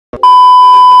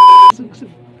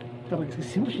Parang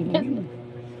sisimusin.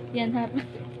 Yan, har.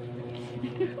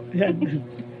 Yan.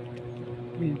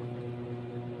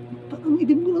 Ang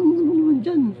idim ko lang ano naman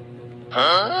dyan.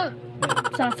 Huh?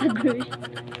 Sasagoy.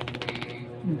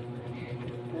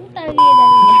 Ang tagi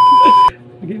lang yan.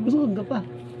 Bigay mo sa ka pa.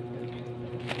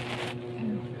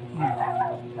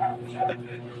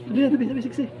 Sabi,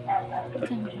 siksi.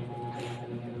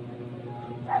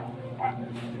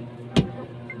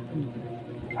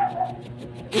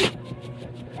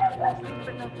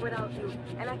 Enough without you,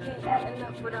 and I can't eat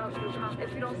enough without you.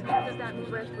 If you don't speak, does that mean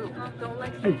we're through? Don't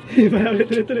like Ay, ulit.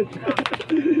 Ulit.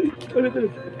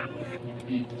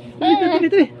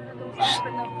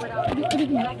 enough without you,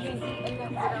 and I can't eat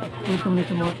enough without you. Ito mo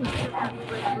nito mga.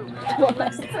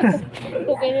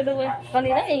 Okay na daw eh.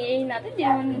 Kanina eh natin, di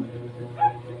naman.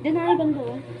 Di na ibang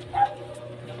doon.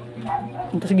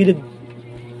 Punta sa gilid.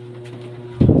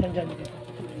 Diyan.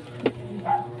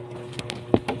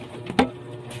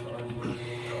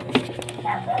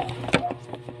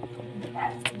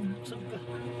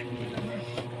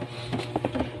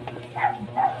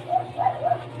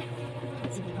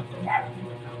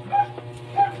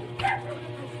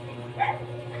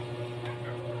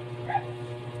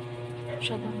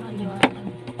 Siya daw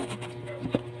maliwanag.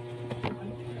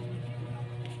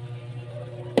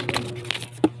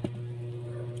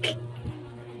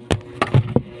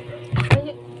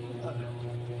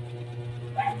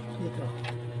 Dito.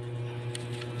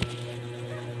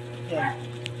 Yan.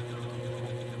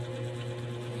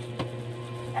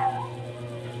 Yan.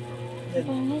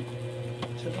 Pangit.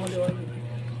 Siya mo liwanag.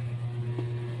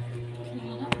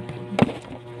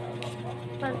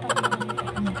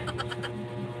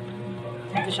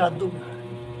 Dito shadow.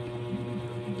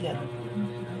 Yan.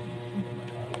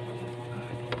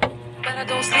 But I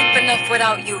don't sleep enough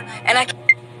without you, and I.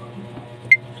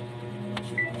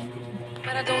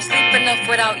 But I don't sleep enough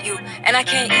without you, and I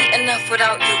can't eat enough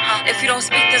without you. If you don't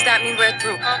speak, does that mean we're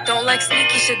through? Don't like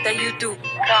sneaky shit that you do.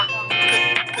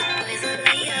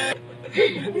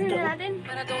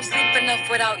 But I don't sleep enough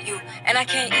without you, and I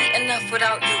can't eat enough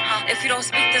without you. If you don't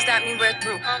speak, does that mean we're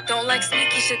through? Don't like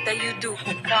sneaky shit that you do.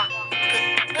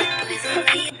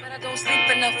 But I don't sleep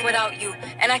enough without you,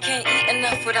 and I can't eat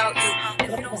enough without you.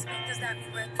 If you don't speak, does that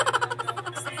mean we're through? Don't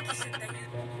like sneaky shit that you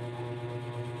do.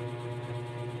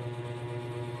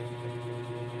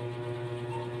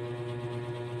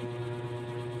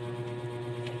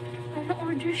 Ano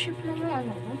order ship lang yung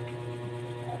ano mo?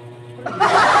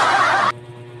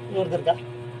 Order ka?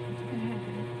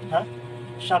 Ha?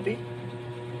 Shopee?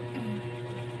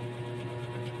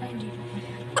 Ay, hindi ko pala.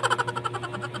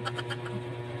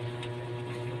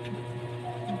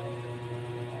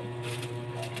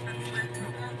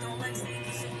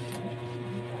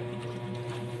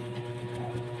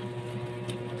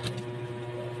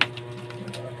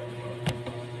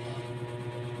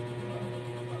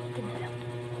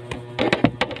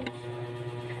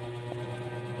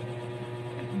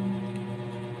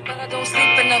 But I don't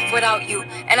sleep enough without you,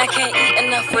 and I can't eat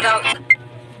enough without you.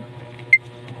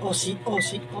 OC.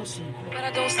 But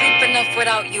I don't sleep enough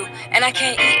without you, and I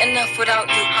can't eat enough without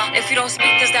you. If you don't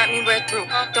speak, does that mean we're through?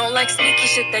 Don't like sneaky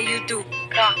shit that you do.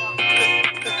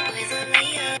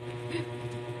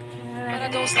 But I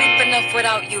don't sleep enough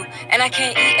without you, and I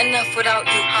can't eat enough without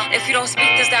you. If you don't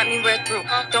speak, does that mean we're through?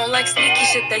 Don't like sneaky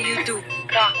shit that you do.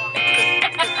 But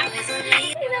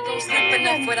I don't sleep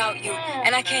enough without you,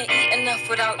 and I can't eat enough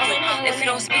without you. If you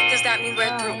don't speak, does that mean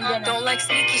we're through? Don't like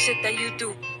sneaky shit that you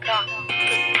do.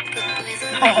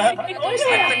 I don't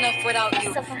sleep enough without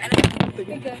you, and I can't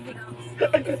eat enough without you.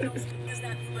 If you don't speak, does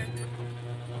that mean we're through?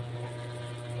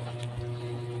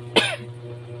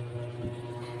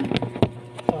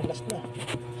 Last na.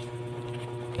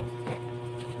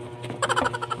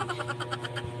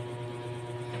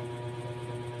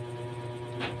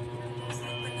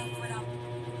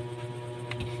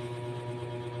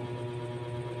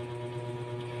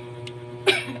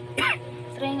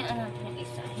 Try nga natin yung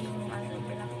isa. Yung ano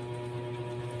bilang.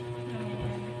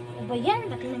 Ano ba yan?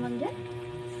 Ba't naman dyan?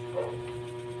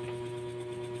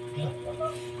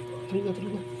 Tuloy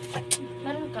na.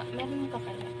 Meron ka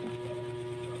kaya?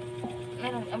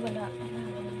 Meron, wala.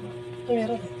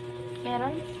 Meron.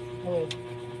 Meron? Oo.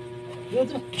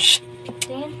 Dito.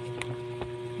 Tingin?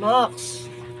 Max!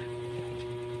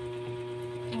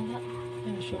 Wala.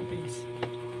 Yan, showcase.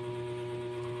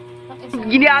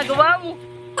 Ginagawa mo.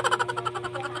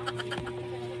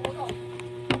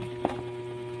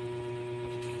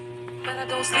 But I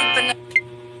don't sleep enough.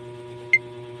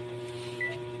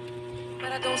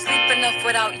 But I don't sleep enough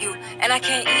without you, and I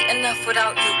can't eat enough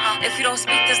without you. If you don't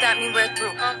speak, does that mean we're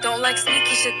through? Don't like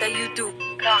sneaky shit that you do.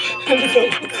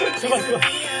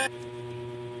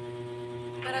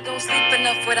 But I don't sleep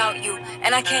enough without you,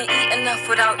 and I can't eat enough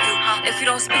without you. If you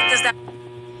don't speak, does that?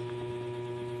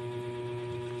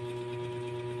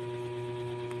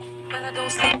 But I don't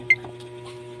sleep.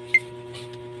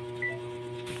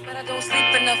 But I don't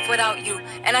sleep enough without you,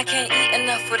 and I can't eat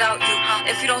enough without you.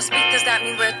 If you don't speak, does that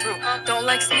mean we're through? Don't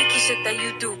like sneaky shit that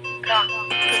you do. I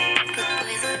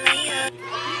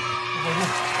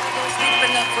don't sleep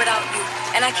enough without you,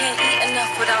 and I can't eat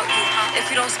enough without you. If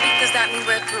you don't speak, does that mean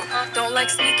we're through? Don't like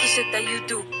sneaky shit that you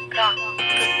do. I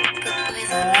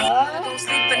don't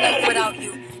sleep enough without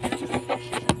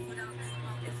you.